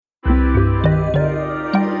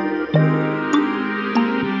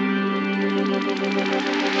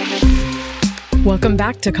Welcome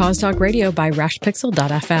back to Cause Talk Radio by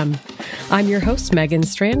rashpixel.fm. I'm your host, Megan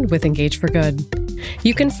Strand with Engage for Good.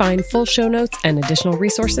 You can find full show notes and additional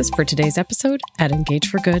resources for today's episode at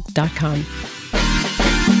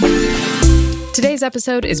engageforgood.com. Today's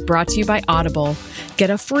episode is brought to you by Audible. Get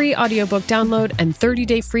a free audiobook download and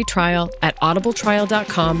 30-day free trial at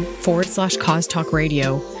audibletrial.com/Cause Talk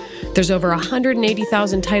Radio. There's over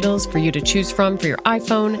 180,000 titles for you to choose from for your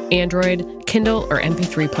iPhone, Android, Kindle, or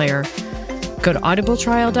MP3 player. Go to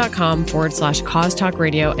audibletrial.com/Cause Talk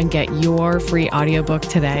Radio and get your free audiobook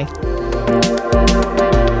today.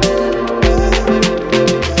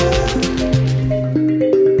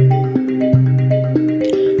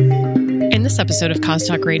 In this episode of Cause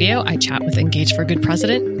Talk Radio, I chat with Engage for Good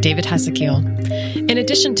President David Hesekiel. In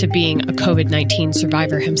addition to being a COVID-19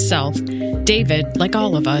 survivor himself, David, like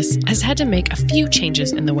all of us, has had to make a few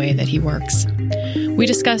changes in the way that he works. We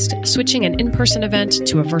discussed switching an in-person event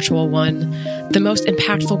to a virtual one, the most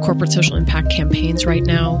impactful corporate social impact campaigns right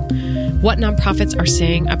now, what nonprofits are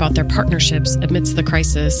saying about their partnerships amidst the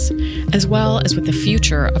crisis, as well as what the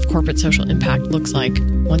future of corporate social impact looks like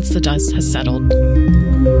once the dust has settled.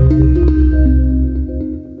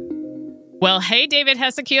 Well, hey, David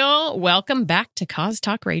Hesekiel, welcome back to Cause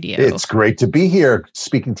Talk Radio. It's great to be here,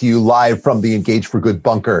 speaking to you live from the Engage for Good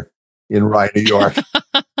bunker in Rye, New York.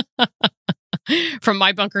 From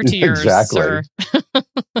my bunker to yours, exactly. Sir.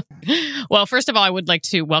 Well, first of all, I would like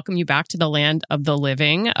to welcome you back to the land of the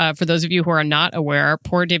living. For those of you who are not aware,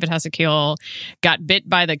 poor David Hesekiel got bit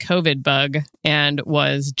by the COVID bug and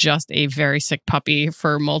was just a very sick puppy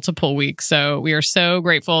for multiple weeks. So we are so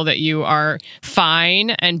grateful that you are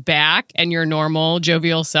fine and back and your normal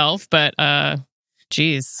jovial self. But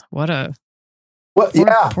geez, what a... Well,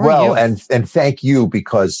 poor you. and thank you,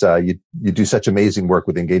 because you do such amazing work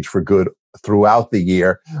with Engage for Good throughout the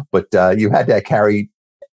year, but you had to carry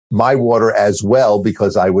my water as well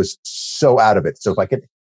because I was so out of it. So if I could,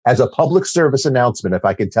 as a public service announcement, if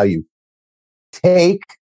I could tell you, take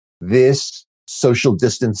this social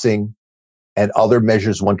distancing and other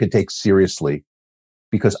measures one can take seriously,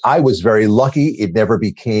 because I was very lucky. It never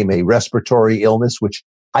became a respiratory illness, which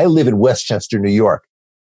I live in Westchester, New York.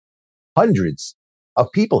 Hundreds of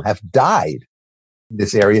people have died in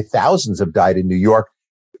this area. Thousands have died in New York.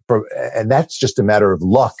 And that's just a matter of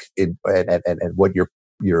luck and what your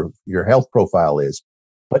health profile is.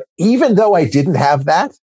 But even though I didn't have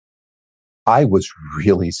that, I was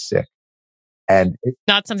really sick. And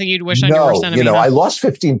not something you'd wish on your worst enemy. I lost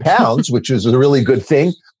 15 pounds, which is a really good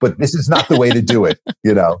thing, but this is not the way to do it.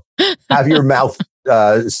 Have your mouth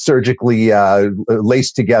surgically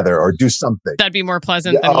laced together or do something. That'd be more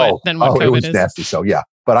pleasant than what COVID it was is. Nasty. So yeah,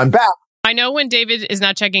 but I'm back. I know when David is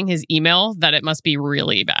not checking his email that it must be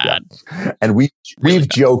really bad. Yeah. And we've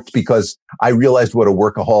joked because I realized what a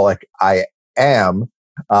workaholic I am,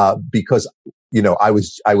 because I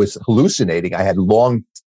was hallucinating. I had long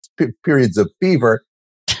periods of fever.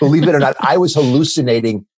 Believe it or not, I was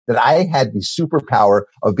hallucinating that I had the superpower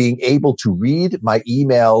of being able to read my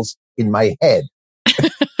emails in my head.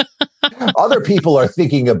 Other people are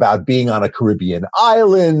thinking about being on a Caribbean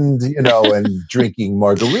island, and drinking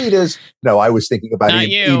margaritas. No, I was thinking about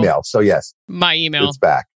email. So yes, my email. It's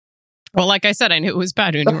back. Well, like I said, I knew it was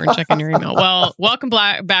bad when you weren't checking your email. Well, welcome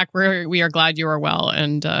back. We are glad you are well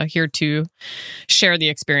and here to share the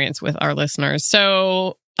experience with our listeners.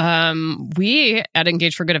 So we at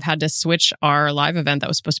Engage for Good have had to switch our live event that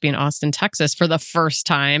was supposed to be in Austin, Texas for the first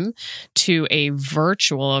time to a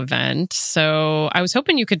virtual event. So I was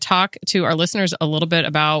hoping you could talk to our listeners a little bit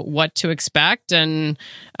about what to expect and,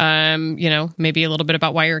 maybe a little bit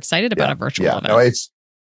about why you're excited about a virtual event. No, it's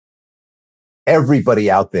everybody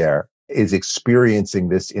out there is experiencing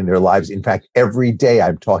this in their lives. In fact, every day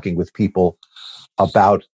I'm talking with people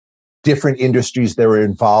about different industries they're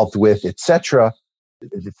involved with, etc.,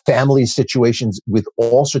 family situations with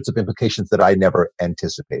all sorts of implications that I never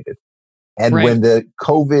anticipated. And when the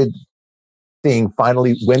COVID thing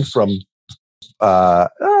finally went from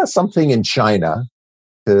something in China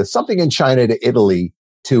to Italy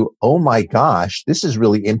to, oh my gosh, this is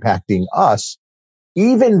really impacting us.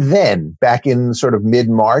 Even then, back in sort of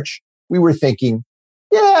mid-March, we were thinking,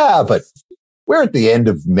 yeah, but we're at the end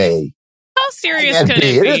of May. How serious could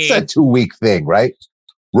it be? It's a 2-week thing, right?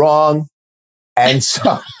 Wrong. And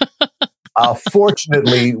so,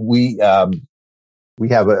 fortunately, we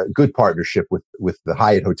have a good partnership with the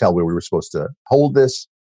Hyatt Hotel where we were supposed to hold this,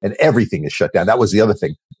 and everything is shut down. That was the other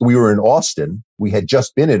thing. We were in Austin. We had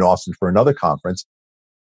just been in Austin for another conference,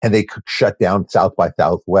 and they shut down South by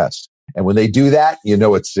Southwest. And when they do that,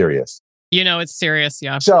 it's serious. It's serious,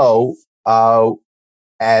 yeah. So,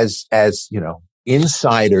 as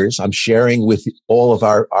insiders, I'm sharing with all of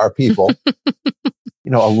our people,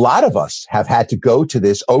 a lot of us have had to go to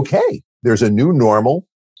this. Okay, there's a new normal.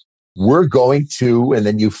 We're going to, and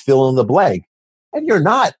then you fill in the blank, and you're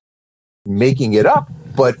not making it up,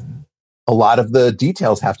 but a lot of the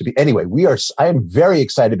details have to be. Anyway, I am very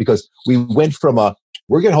excited because we went from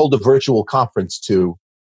we're going to hold a virtual conference to,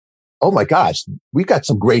 oh my gosh, we've got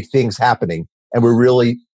some great things happening. And we're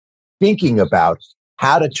really thinking about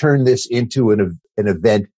how to turn this into an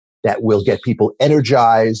event that will get people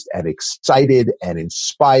energized and excited and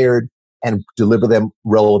inspired and deliver them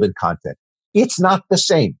relevant content. It's not the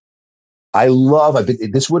same.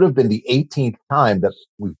 This would have been the 18th time that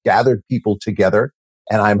we've gathered people together.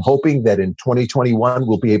 And I'm hoping that in 2021,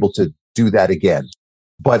 we'll be able to do that again.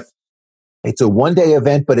 But it's a one-day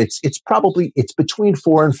event, but it's between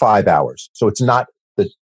 4 and 5 hours. So it's not the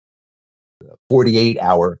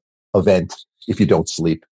 48-hour event if you don't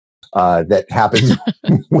sleep that happens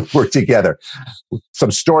when we're together.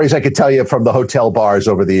 Some stories I could tell you from the hotel bars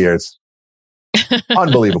over the years.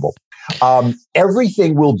 Unbelievable.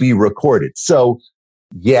 Everything will be recorded. So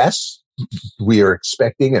yes, we are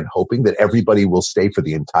expecting and hoping that everybody will stay for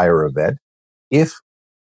the entire event. If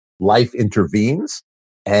life intervenes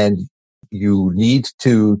and you need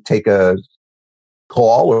to take a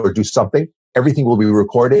call or do something, everything will be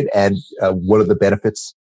recorded. And one of the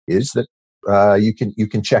benefits is that you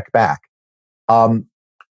can check back.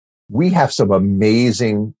 We have some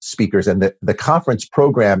amazing speakers, and the conference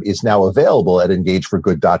program is now available at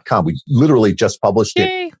engageforgood.com. We literally just published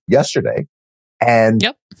it yesterday, and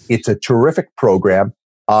It's a terrific program.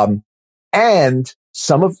 And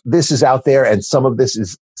some of this is out there, and some of this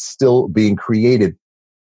is still being created.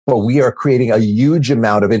 But we are creating a huge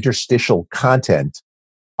amount of interstitial content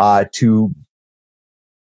to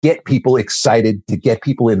get people excited, to get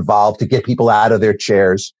people involved, to get people out of their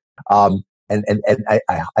chairs. And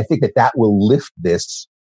I think that will lift this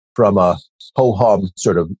from a ho-hum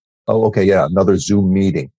sort of, another Zoom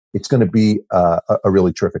meeting. It's going to be a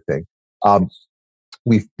really terrific thing.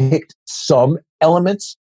 We've picked some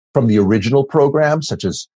elements from the original program, such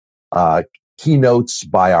as keynotes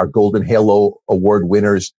by our Golden Halo Award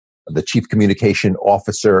winners, the Chief Communication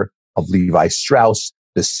Officer of Levi Strauss,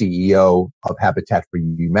 the CEO of Habitat for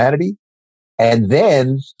Humanity. And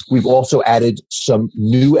then we've also added some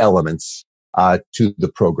new elements to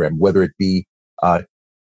the program, whether it be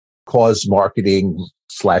cause marketing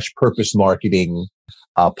 / purpose marketing,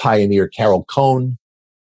 pioneer Carol Cohn,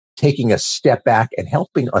 taking a step back and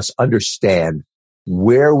helping us understand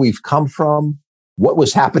where we've come from, what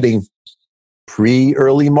was happening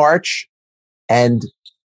pre-early March, and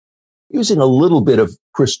using a little bit of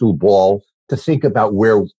crystal ball to think about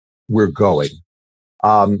where we're going.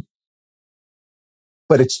 But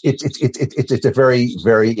it's a very,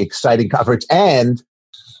 very exciting conference. And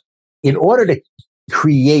in order to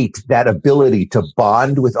create that ability to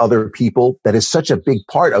bond with other people, that is such a big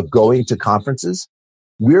part of going to conferences,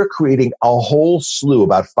 we're creating a whole slew,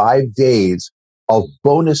 about 5 days of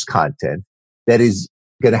bonus content that is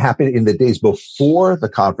going to happen in the days before the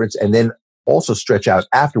conference and then also stretch out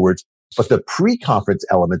afterwards. But the pre-conference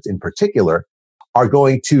elements in particular are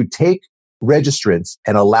going to take registrants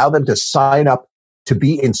and allow them to sign up to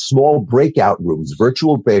be in small breakout rooms,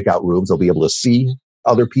 virtual breakout rooms. They'll be able to see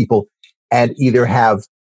other people and either have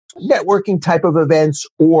networking type of events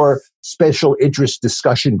or special interest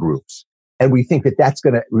discussion groups. And we think that that's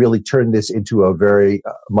going to really turn this into a very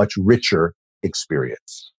much richer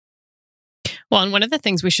experience. Well, and one of the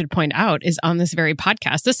things we should point out is on this very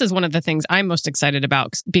podcast, this is one of the things I'm most excited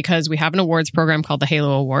about because we have an awards program called the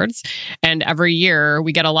Halo Awards. And every year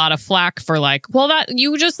we get a lot of flack for that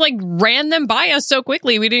you just ran them by us so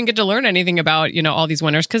quickly. We didn't get to learn anything about, all these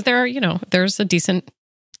winners because there's a decent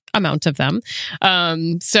amount of them.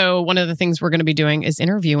 So one of the things we're going to be doing is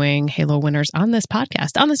interviewing Halo winners on this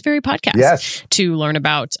very podcast, to learn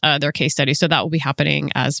about their case study. So that will be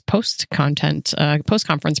happening as post-conference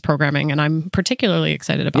programming. And I'm particularly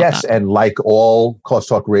excited about that. Yes, and like all Cost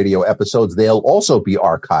Talk Radio episodes, they'll also be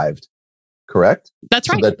archived. Correct? That's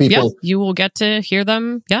right. So that you will get to hear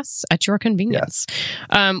them, at your convenience. Yes.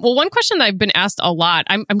 Well, one question that I've been asked a lot,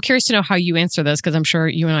 I'm curious to know how you answer this, because I'm sure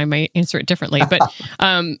you and I might answer it differently. But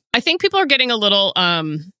I think people are getting a little,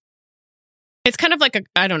 it's kind of like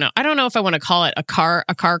I don't know if I want to call it a car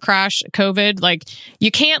crash, COVID.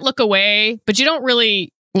 You can't look away, but you don't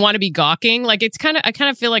really want to be gawking. I kind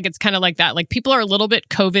of feel like it's kind of like that. People are a little bit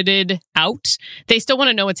COVIDed out. They still want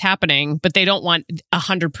to know what's happening, but they don't want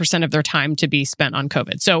 100% of their time to be spent on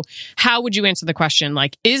COVID. So how would you answer the question?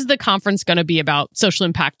 Is the conference going to be about social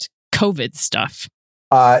impact COVID stuff?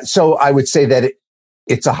 So I would say that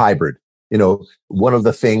it's a hybrid. one of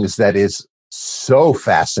the things that is so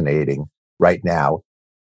fascinating right now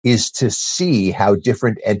is to see how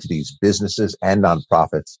different entities, businesses and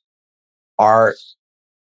nonprofits, are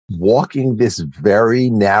walking this very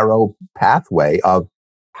narrow pathway of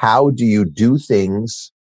how do you do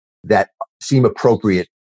things that seem appropriate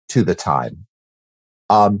to the time.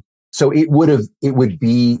 So it would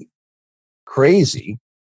be crazy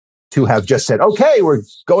to have just said, okay, we're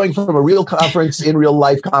going from a real conference, in real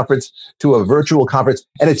life conference, to a virtual conference,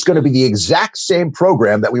 and it's going to be the exact same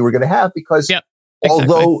program that we were going to have, because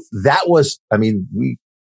although that was, we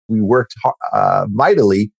worked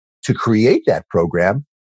mightily to create that program,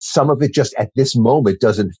 some of it just at this moment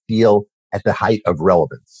doesn't feel at the height of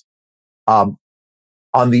relevance. On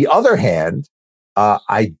the other hand,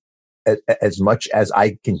 as much as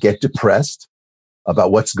I can get depressed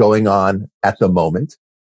about what's going on at the moment,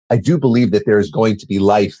 I do believe that there is going to be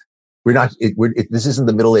life. This isn't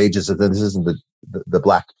the Middle Ages, and this isn't the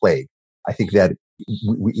Black Plague. I think that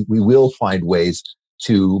we will find ways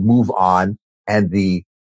to move on, and the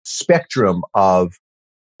spectrum of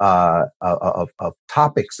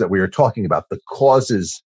topics that we are talking about, the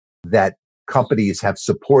causes that companies have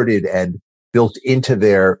supported and built into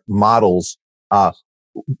their models,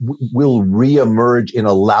 will reemerge in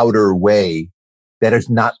a louder way that is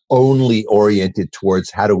not only oriented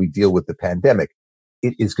towards how do we deal with the pandemic.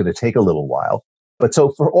 It is going to take a little while. But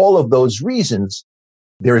so for all of those reasons,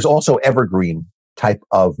 there is also evergreen type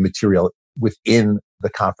of material within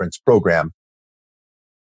the conference program,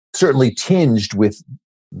 certainly tinged with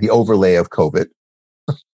the overlay of COVID.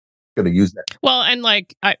 Going to use that. Well, and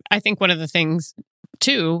I think one of the things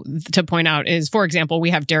too to point out is, for example,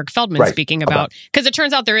 we have Derek Feldman speaking about, because it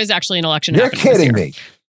turns out there is actually an election happening. You're kidding me.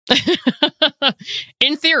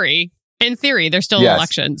 In theory, there's still an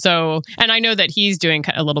election. So, and I know that he's doing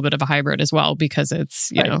a little bit of a hybrid as well, because it's,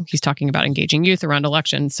 he's talking about engaging youth around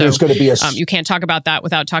elections. So there's going to be you can't talk about that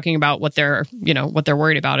without talking about what they're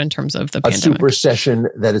worried about in terms of the a pandemic. super session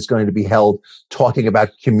that is going to be held talking about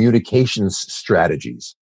communications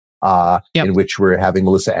strategies, in which we're having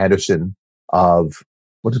Melissa Anderson of,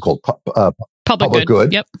 what's it called? Public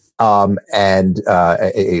Good. Yep. And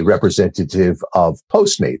a representative of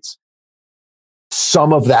Postmates.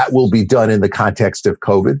 Some of that will be done in the context of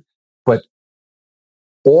COVID, but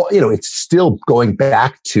it's still going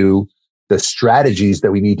back to the strategies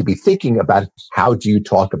that we need to be thinking about. How do you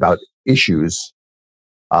talk about issues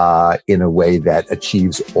in a way that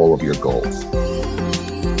achieves all of your goals?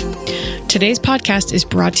 Today's podcast is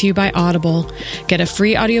brought to you by Audible. Get a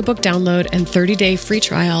free audiobook download and 30-day free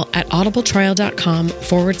trial at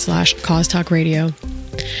audibletrial.com/Cause Talk Radio.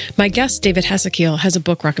 My guest, David Hasekiel, has a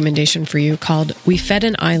book recommendation for you called We Fed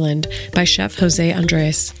an Island by Chef Jose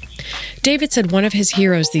Andres. David said one of his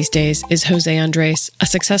heroes these days is Jose Andres, a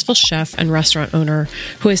successful chef and restaurant owner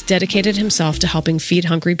who has dedicated himself to helping feed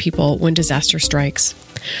hungry people when disaster strikes.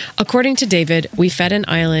 According to David, We Fed an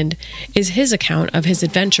Island is his account of his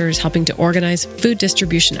adventures helping to organize food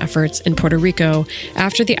distribution efforts in Puerto Rico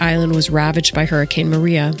after the island was ravaged by Hurricane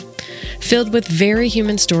Maria. Filled with very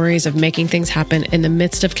human stories of making things happen in the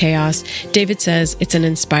midst of chaos, David says it's an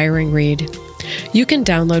inspiring read. You can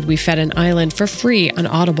download We Fed an Island for free on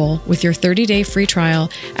Audible with your 30-day free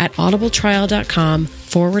trial at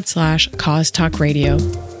audibletrial.com/Cause Talk Radio.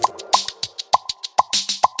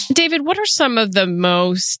 David, what are some of the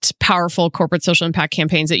most powerful corporate social impact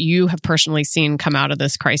campaigns that you have personally seen come out of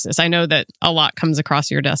this crisis? I know that a lot comes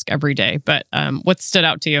across your desk every day, but what stood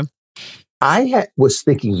out to you? I was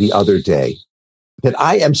thinking the other day that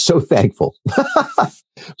I am so thankful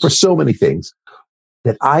for so many things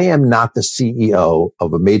that I am not the CEO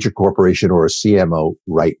of a major corporation or a CMO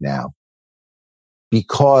right now,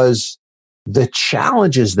 because the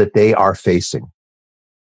challenges that they are facing,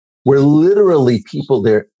 where literally people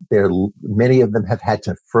there, many of them have had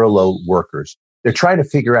to furlough workers. They're trying to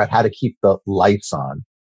figure out how to keep the lights on.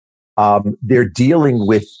 They're dealing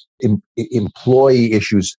with employee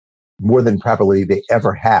issues more than probably they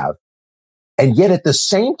ever have. And yet at the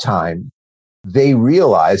same time, they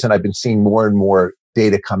realize, and I've been seeing more and more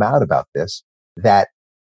data come out about this, that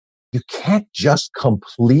you can't just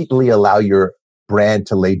completely allow your brand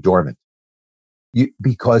to lay dormant.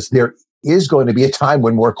 Because there is going to be a time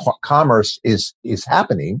when more commerce is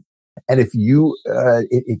happening. And if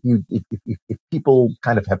people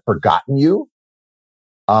kind of have forgotten you,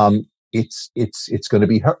 it's going to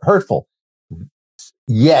be hurtful.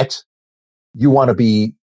 Yet you want to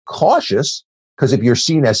be cautious, because if you're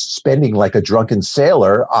seen as spending like a drunken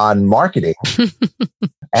sailor on marketing,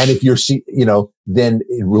 and if you're then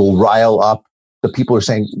it will rile up the people who are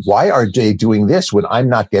saying, why are they doing this when I'm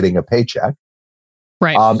not getting a paycheck?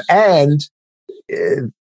 Right. And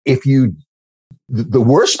if you, the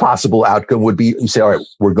worst possible outcome would be you say, all right,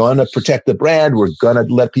 we're going to protect the brand. We're going to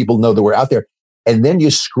let people know that we're out there. And then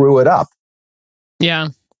you screw it up. Yeah.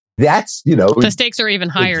 That's, the stakes are even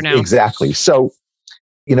higher now. Exactly. So,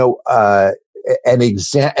 and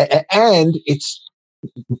it's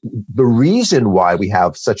the reason why we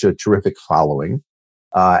have such a terrific following,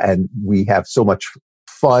 and we have so much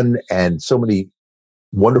fun and so many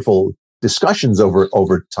wonderful discussions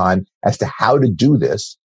over time as to how to do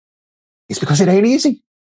this is because it ain't easy,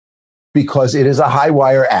 because it is a high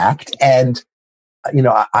wire act. And,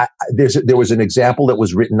 there was an example that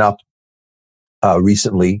was written up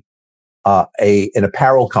recently. An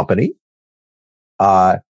apparel company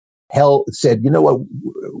said, you know what,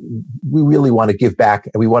 we really want to give back,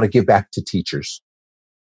 and we want to give back to teachers.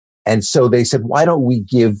 And so they said, why don't we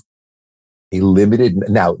give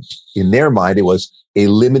now in their mind, it was a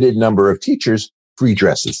limited number of teachers free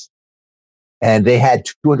dresses. And they had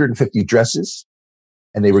 250 dresses,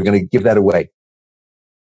 and they were going to give that away.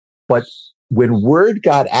 But when word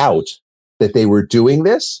got out that they were doing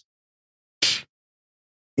this,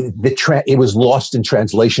 it was lost in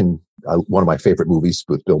translation. One of my favorite movies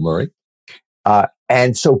with Bill Murray.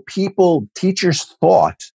 And so teachers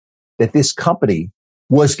thought that this company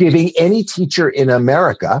was giving any teacher in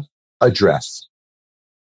America a dress,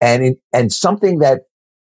 and something that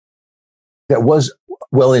was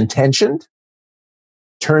well-intentioned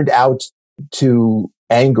turned out to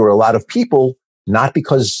anger a lot of people, not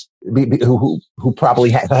because who probably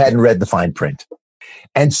hadn't read the fine print.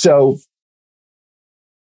 And so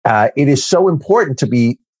it is so important to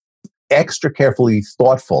be extra carefully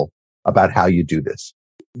thoughtful about how you do this.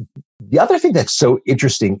 The other thing that's so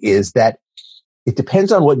interesting is that it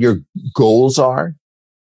depends on what your goals are.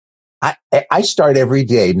 I start every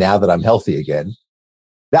day now that I'm healthy again.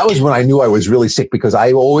 That was when I knew I was really sick, because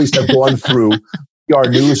I always have gone through PR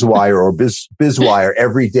Newswire or BizWire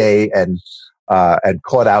every day and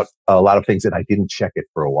caught out a lot of things, and I didn't check it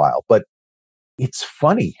for a while. But it's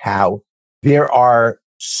funny how there are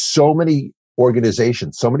so many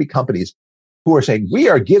organizations, so many companies who are saying, we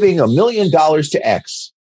are giving $1 million to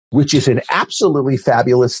X, which is an absolutely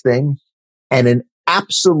fabulous thing and an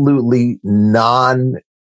absolutely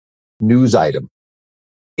non-news item.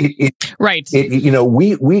 Right.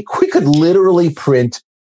 We could literally print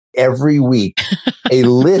every week a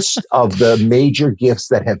list of the major gifts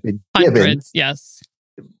that have been given. Hundreds, yes.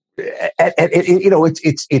 And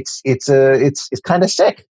it's kind of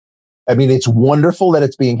sick. I mean, it's wonderful that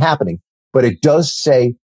it's happening, but it does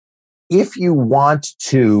say, if you want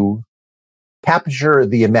to capture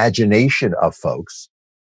the imagination of folks,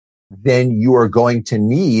 then you are going to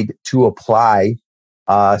need to apply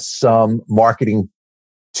some marketing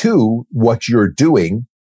to what you're doing,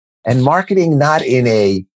 and marketing not in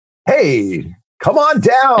a, hey, come on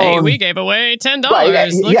down. Hey, we gave away $10.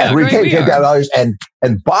 Right, we gave $10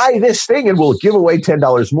 and buy this thing and we'll give away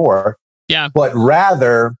 $10 more. Yeah. But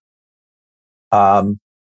rather,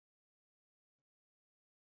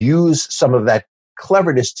 use some of that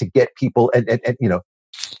cleverness to get people and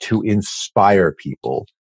to inspire people,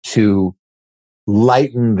 to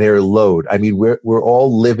lighten their load. I mean, we're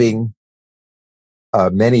all living.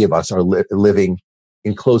 Many of us are living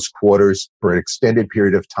in close quarters for an extended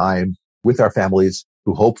period of time with our families,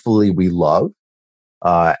 who hopefully we love.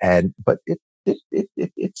 But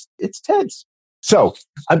it's tense. So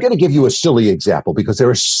I'm going to give you a silly example, because there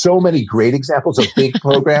are so many great examples of big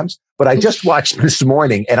programs. But I just watched this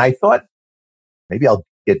morning, and I thought maybe I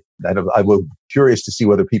was curious to see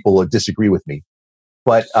whether people would disagree with me.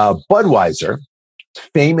 But Budweiser,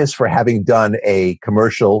 famous for having done a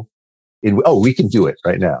commercial we can do it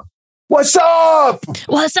right now. What's up?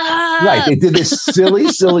 What's up? Right. They did this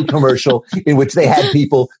silly commercial in which they had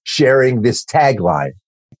people sharing this tagline,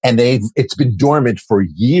 and it's been dormant for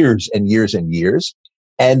years and years and years.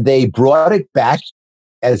 And they brought it back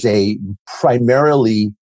as a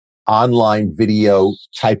primarily online video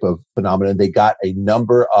type of phenomenon. They got a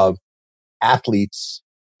number of athletes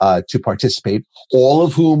to participate, all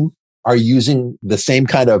of whom are using the same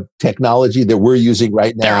kind of technology that we're using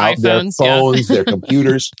right now. Their iPhones, their phones, their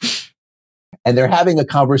computers. And they're having a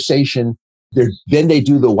conversation. Then they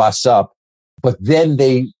do the what's up, but then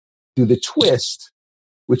they do the twist,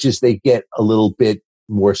 which is they get a little bit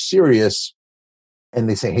more serious, and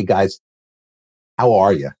they say, hey guys, how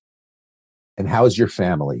are you? And how's your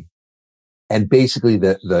family? And basically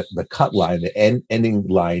the cut line, the ending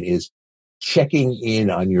line is, checking in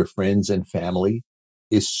on your friends and family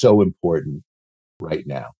is so important right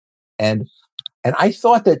now. And I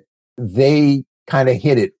thought that they kind of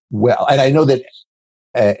hit it well. And I know that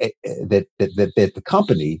that the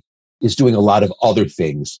company is doing a lot of other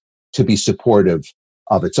things to be supportive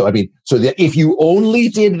of it. So, I mean, so that if you only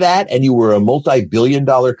did that and you were a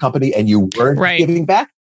multi-billion-dollar company and you weren't giving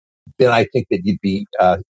back, then I think that you'd be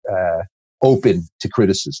open to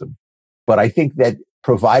criticism. But I think that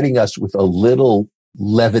providing us with a little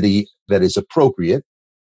levity that is appropriate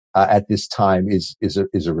at this time is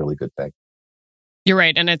a really good thing. You're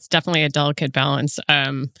right, and it's definitely a delicate balance.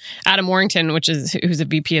 Adam Warrington, who's a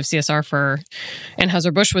VP of CSR for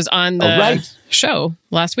Anheuser-Busch, was on the show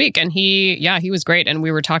last week, and he was great. And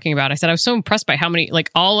we were talking about, I said, I was so impressed by how many,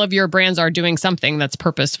 like, all of your brands are doing something that's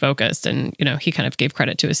purpose focused, and he kind of gave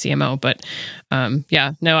credit to his CMO. But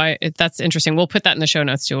that's interesting. We'll put that in the show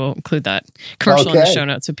notes too. We'll include that commercial in the show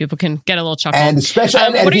notes so people can get a little chuckle. And especially,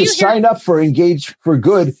 and if you sign up for Engage for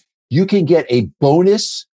Good, you can get a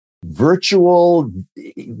bonus virtual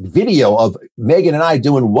video of Megan and I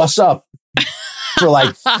doing "What's Up" for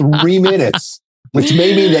like 3 minutes, which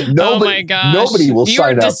may mean that nobody will sign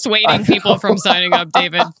up. You're dissuading people from signing up,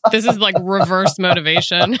 David. This is like reverse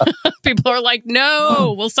motivation. People are like,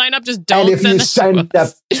 "No, we'll sign up. Just don't." And if you sign up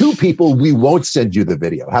 2 people, we won't send you the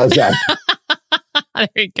video. How's that? There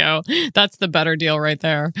you go. That's the better deal right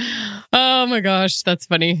there. Oh my gosh, that's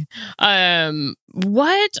funny.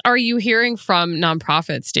 What are you hearing from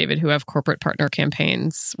nonprofits, David, who have corporate partner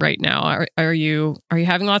campaigns right now? Are you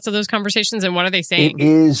having lots of those conversations, and what are they saying? It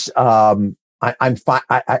is. I'm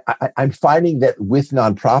finding that with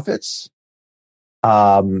nonprofits,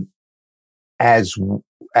 as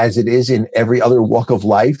it is in every other walk of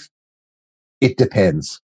life, it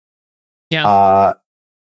depends. Yeah.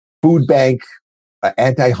 Food bank,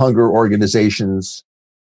 anti-hunger organizations,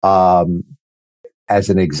 as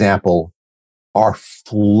an example, are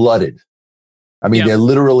flooded. I mean, they're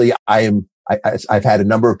literally, I've had a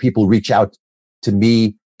number of people reach out to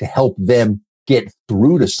me to help them get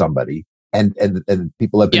through to somebody, and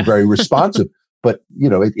people have been very responsive. But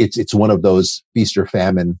it's one of those feast or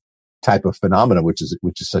famine type of phenomena, which is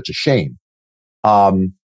such a shame.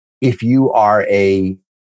 If you are a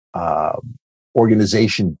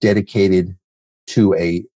organization dedicated to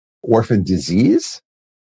a orphan disease, it's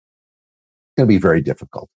going to be very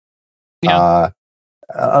difficult. Yeah.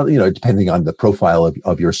 Depending on the profile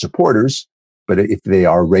of your supporters, but if they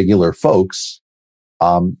are regular folks,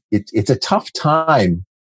 it's a tough time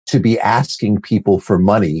to be asking people for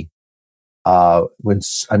money. The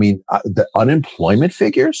unemployment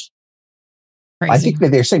figures, crazy. I think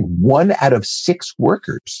that they're saying 1 out of 6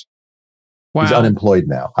 workers is unemployed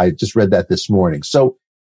now. I just read that this morning. So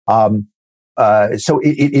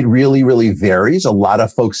it really, really varies. A lot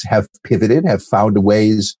of folks have pivoted, have found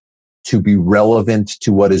ways to be relevant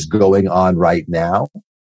to what is going on right now.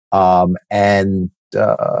 It's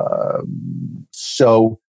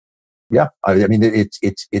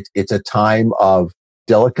a time of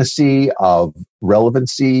delicacy, of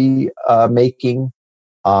relevancy making,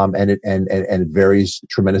 and it varies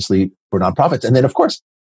tremendously for nonprofits. And then, of course,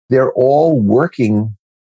 they're all working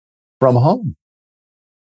from home.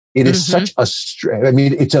 It is such a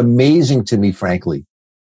it's amazing to me, frankly,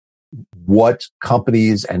 what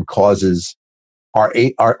companies and causes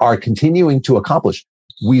are continuing to accomplish.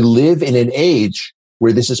 We live in an age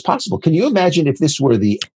where this is possible. Can you imagine if this were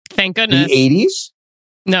thank goodness, the 80s?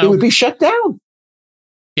 No, it would be shut down.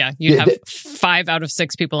 Yeah, you'd have 5 out of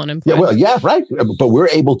 6 people unemployed. Yeah, well, yeah, right. But we're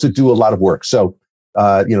able to do a lot of work. So,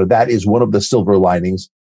 that is one of the silver linings.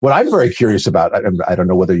 What I'm very curious about, I don't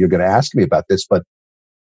know whether you're going to ask me about this, but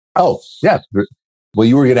you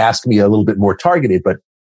were going to ask me a little bit more targeted, but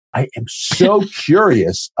I am so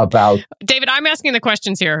curious about... David, I'm asking the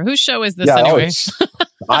questions here. Whose show is this anyway?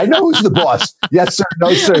 I know who's the boss. Yes, sir.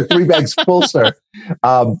 No, sir. 3 bags full, sir.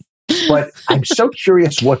 But I'm so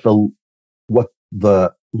curious what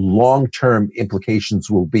the long-term implications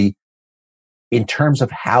will be in terms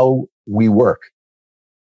of how we work.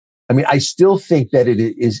 I mean, I still think that it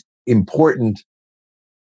is important,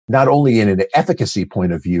 not only in an efficacy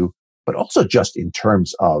point of view, but also just in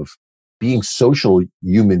terms of being social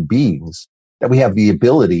human beings, that we have the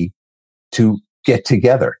ability to get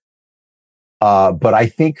together. But I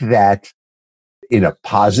think that in a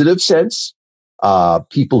positive sense,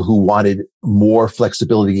 people who wanted more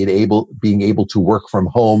flexibility and being able to work from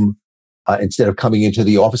home instead of coming into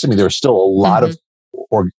the office. I mean, there are still a lot of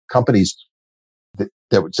companies that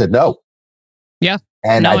said no. Yeah.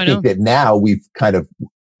 And I think that now we've kind of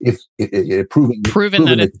proven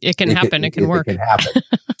that it can happen. It can work. It can happen.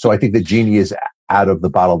 So I think the genie is out of the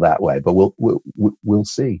bottle that way, but we'll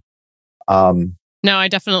see. No, I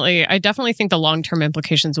definitely think the long-term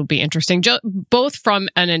implications will be interesting, both from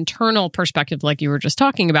an internal perspective, like you were just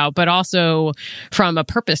talking about, but also from a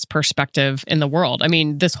purpose perspective in the world. I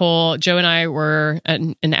mean, Joe and I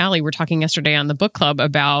and Allie were talking yesterday on the book club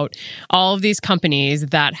about all of these companies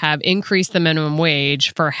that have increased the minimum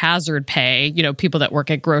wage for hazard pay, people that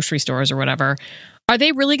work at grocery stores or whatever. Are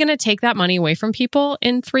they really going to take that money away from people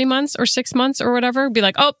in 3 months or 6 months or whatever? Be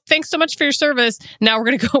like, oh, thanks so much for your service. Now we're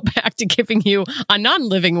going to go back to giving you a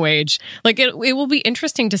non-living wage. Like it will be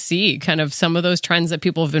interesting to see kind of some of those trends that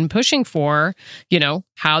people have been pushing for,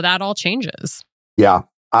 how that all changes. Yeah.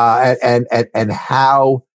 And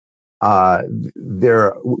how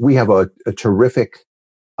we have a terrific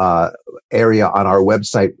area on our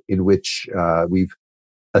website in which we've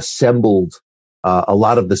assembled a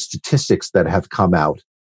lot of the statistics that have come out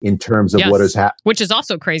in terms of what has happened. Which is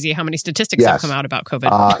also crazy how many statistics have come out about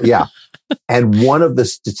COVID. Yeah. And one of the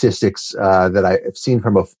statistics that I've seen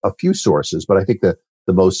from a few sources, but I think the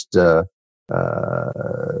most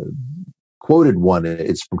quoted one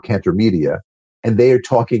is from Cantor Media, and they are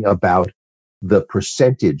talking about the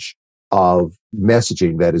percentage of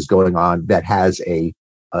messaging that is going on that has a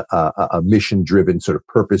mission-driven, sort of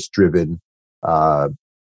purpose-driven,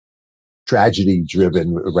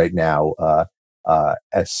 tragedy-driven right now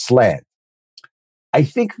as slant. I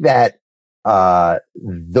think that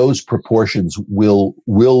those proportions will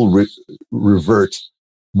revert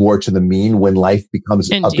more to the mean when life becomes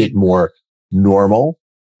a bit more normal.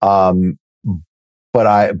 But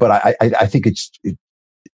I think it's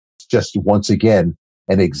just once again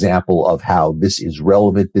an example of how this is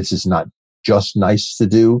relevant. This is not just nice to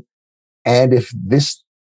do, and if this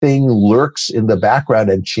thing lurks in the background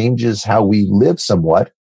and changes how we live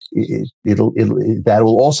somewhat, that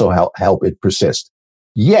will also help it persist.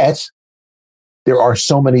 Yet, there are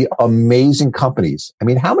so many amazing companies. I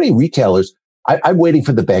mean, how many retailers? I'm waiting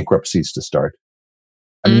for the bankruptcies to start.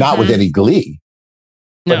 I'm not with any glee,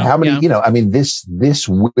 but how many? This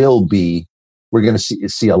will be. We're going to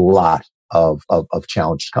see a lot of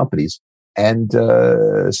challenged companies, and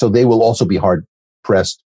so they will also be hard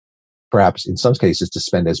pressed. Perhaps in some cases to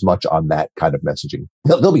spend as much on that kind of messaging.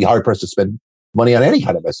 They'll be hard pressed to spend money on any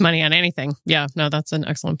kind of messaging. Money on anything. Yeah, no, that's an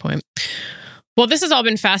excellent point. Well, this has all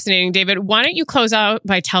been fascinating, David. Why don't you close out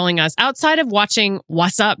by telling us, outside of watching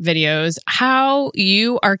What's Up videos, how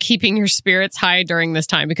you are keeping your spirits high during this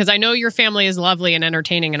time? Because I know your family is lovely and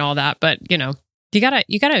entertaining and all that, but you gotta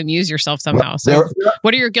amuse yourself somehow. So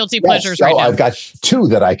what are your guilty pleasures right now? I've got two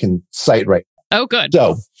that I can cite right now. Oh, good.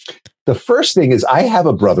 So the first thing is I have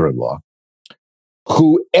a brother-in-law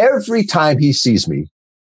who every time he sees me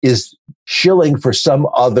is shilling for some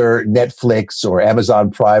other Netflix or Amazon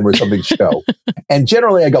Prime or something show. And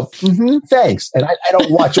generally I go, thanks. And I don't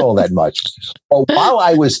watch all that much.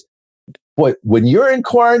 But when you're in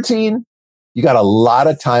quarantine, you got a lot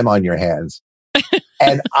of time on your hands.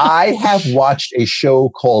 And I have watched a show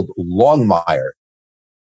called Longmire.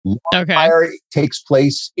 Longmire takes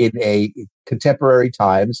place in a contemporary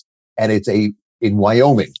times, and it's in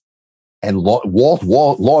Wyoming. And Walt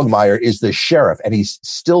Longmire is the sheriff, and he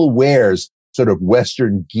still wears sort of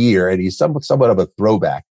Western gear, and he's somewhat of a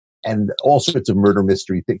throwback, and all sorts of murder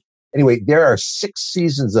mystery things. Anyway, there are 6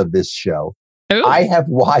 seasons of this show. Ooh.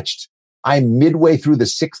 I'm midway through the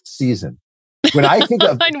 6th season. When I think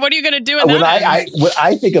of what are you going to do in that? When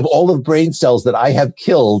I think of all the brain cells that I have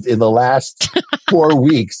killed in the last 4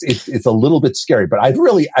 weeks, it's a little bit scary. But I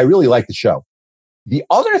really like the show. The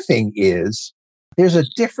other thing is there's a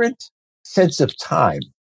different sense of time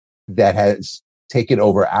that has taken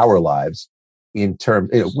over our lives in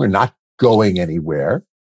terms. We're not going anywhere.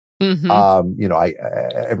 Mm-hmm.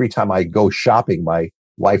 Every time I go shopping, my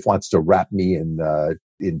wife wants to wrap me in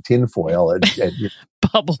tinfoil and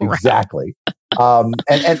bubble wrap. Exactly. And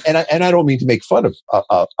I don't mean to make fun of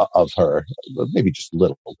her, maybe just a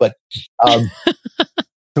little, but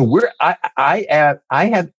so I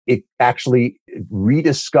have actually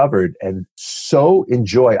rediscovered and so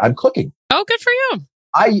enjoy. I'm cooking. Oh, good for you.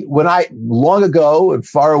 Long ago and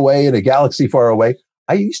far away in a galaxy far away,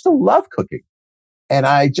 I used to love cooking, and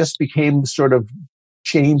I just became sort of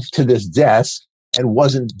chained to this desk and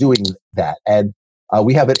wasn't doing that. And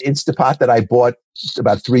we have an Instapot that I bought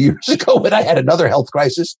about 3 years ago when I had another health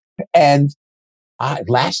crisis. And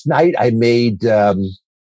last night I made Korean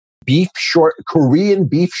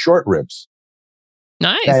beef short ribs.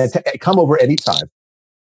 Nice. Come over anytime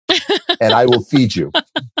and I will feed you.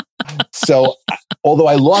 So although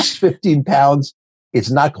I lost 15 pounds, it's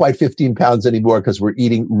not quite 15 pounds anymore because we're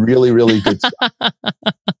eating really, really good stuff.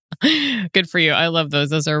 Good for you. I love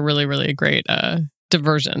those. Those are really, really great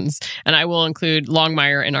diversions. And I will include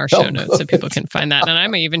Longmire in our show notes so people can find that. And I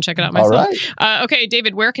may even check it out myself. All right. Okay,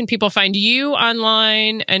 David, where can people find you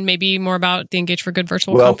online and maybe more about the Engage for Good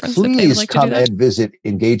virtual conference? Well, please like come and visit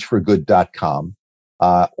engageforgood.com.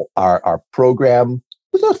 Our program,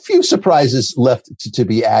 with a few surprises left to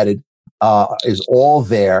be added, is all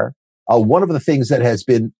there. One of the things that has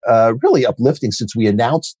been really uplifting since we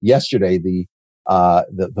announced yesterday the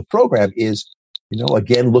program is,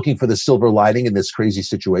 again, looking for the silver lining in this crazy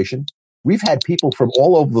situation. We've had people from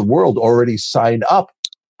all over the world already signed up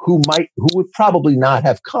who would probably not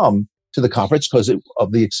have come to the conference because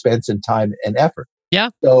of the expense and time and effort. Yeah.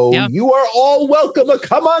 So you are all welcome to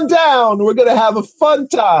come on down. We're going to have a fun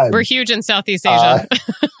time. We're huge in Southeast Asia.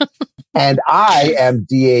 And I am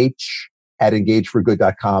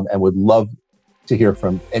DH@engageforgood.com and would love to hear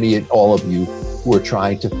from any and all of you who are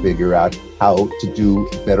trying to figure out how to do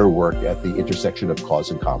better work at the intersection of cause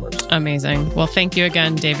and commerce. Amazing. Well, thank you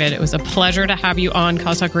again, David. It was a pleasure to have you on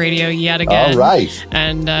Cause Talk Radio yet again. All right.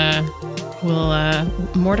 And we'll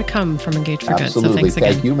more to come from Engage for Good. Absolutely. So thanks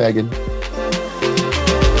again. Thank you, Megan.